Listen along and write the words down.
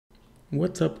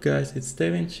What's up guys, it's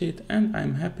Daveincid and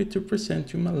I'm happy to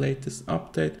present you my latest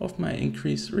update of my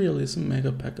increased Realism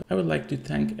Megapack. I would like to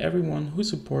thank everyone who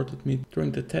supported me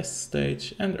during the test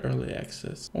stage and early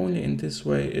access. Only in this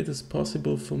way it is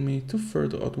possible for me to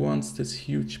further advance this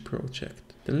huge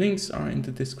project. The links are in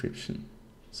the description.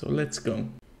 So let's go.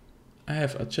 I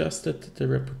have adjusted the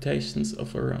reputations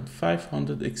of around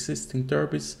 500 existing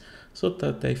derbies so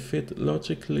that they fit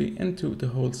logically into the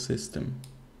whole system.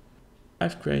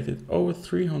 I've created over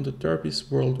 300 derbies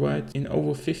worldwide in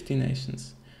over 50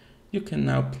 nations. You can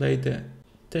now play the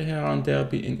Tehran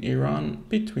derby in Iran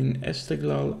between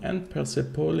Esteghlal and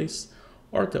Persepolis,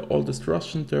 or the oldest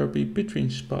Russian derby between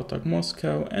Spartak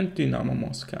Moscow and Dynamo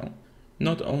Moscow.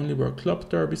 Not only were club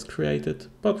derbies created,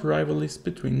 but rivalries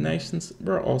between nations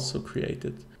were also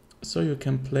created. So you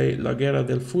can play La Guerra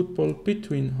del Fútbol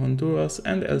between Honduras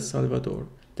and El Salvador,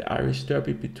 the Irish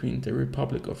Derby between the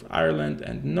Republic of Ireland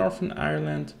and Northern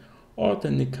Ireland, or the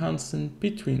Nikansen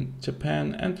between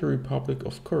Japan and the Republic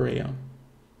of Korea.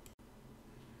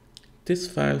 This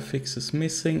file fixes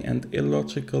missing and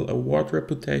illogical award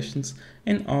reputations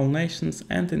in all nations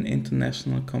and in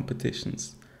international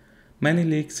competitions. Many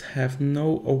leagues have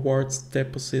no awards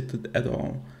deposited at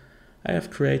all. I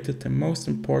have created the most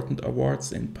important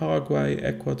awards in Paraguay,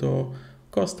 Ecuador,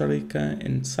 Costa Rica,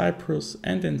 in Cyprus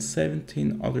and in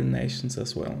 17 other nations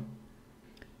as well.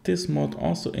 This mod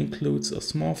also includes a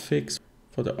small fix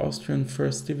for the Austrian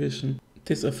First Division.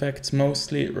 This affects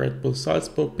mostly Red Bull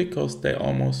Salzburg because they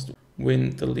almost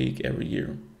win the league every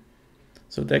year.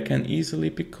 So they can easily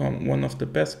become one of the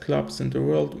best clubs in the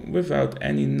world without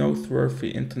any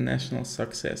noteworthy international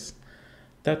success.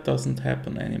 That doesn't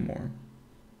happen anymore.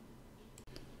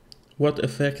 What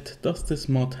effect does this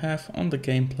mod have on the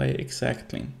gameplay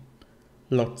exactly?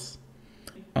 Lots.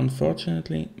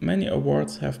 Unfortunately, many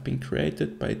awards have been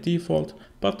created by default,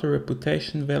 but the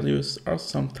reputation values are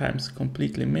sometimes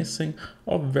completely missing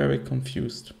or very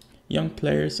confused. Young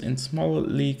players in smaller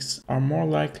leagues are more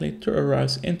likely to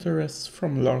arouse interest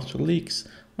from larger leagues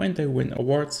when they win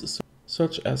awards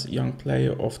such as Young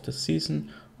Player of the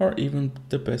Season or even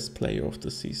the Best Player of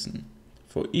the Season.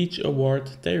 For each award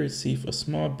they receive a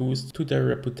small boost to their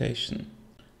reputation.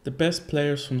 The best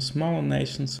players from smaller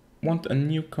nations want a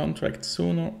new contract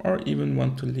sooner or even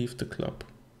want to leave the club.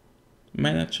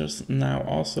 Managers now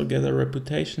also get a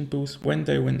reputation boost when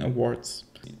they win awards.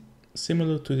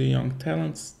 Similar to the young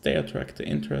talents, they attract the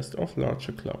interest of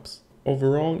larger clubs.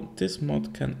 Overall, this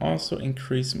mod can also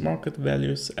increase market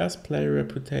values as player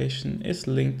reputation is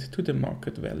linked to the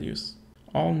market values.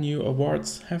 All new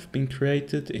awards have been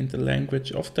created in the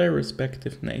language of their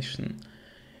respective nation.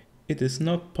 It is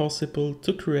not possible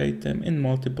to create them in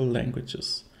multiple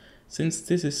languages. Since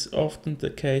this is often the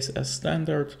case as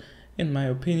standard, in my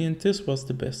opinion this was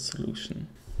the best solution.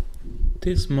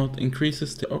 This mod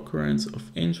increases the occurrence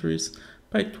of injuries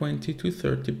by 20 to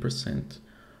 30%.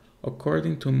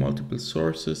 According to multiple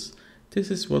sources,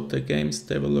 this is what the game's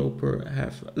developer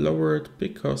have lowered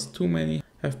because too many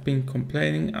have been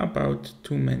complaining about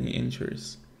too many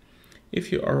injuries.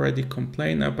 If you already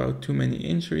complain about too many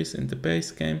injuries in the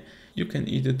base game, you can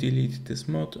either delete this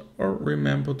mod or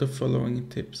remember the following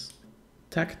tips.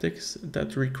 Tactics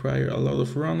that require a lot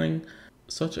of running,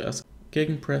 such as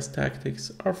gegenpress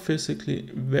tactics, are physically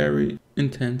very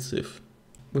intensive.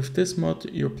 With this mod,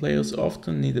 your players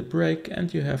often need a break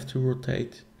and you have to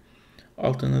rotate.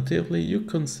 Alternatively, you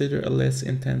consider a less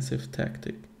intensive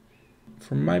tactic.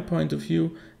 From my point of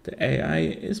view, the AI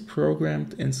is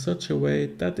programmed in such a way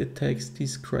that it takes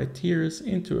these criteria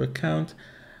into account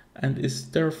and is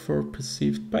therefore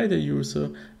perceived by the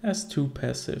user as too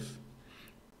passive.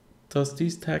 Thus,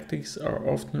 these tactics are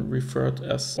often referred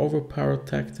as overpowered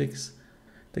tactics.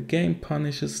 The game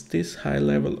punishes this high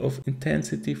level of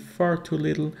intensity far too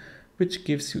little, which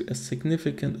gives you a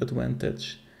significant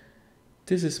advantage.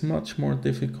 This is much more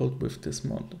difficult with this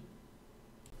mod.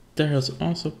 There has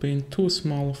also been two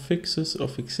small fixes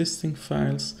of existing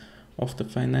files of the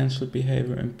financial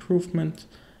behavior improvement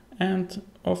and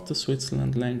of the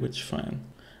Switzerland language file.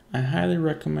 I highly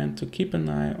recommend to keep an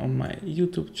eye on my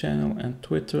YouTube channel and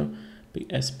Twitter,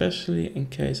 especially in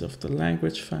case of the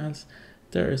language files.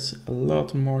 There is a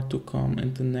lot more to come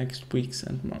in the next weeks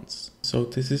and months. So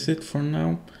this is it for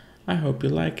now. I hope you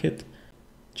like it.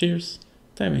 Cheers,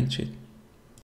 Daveincid.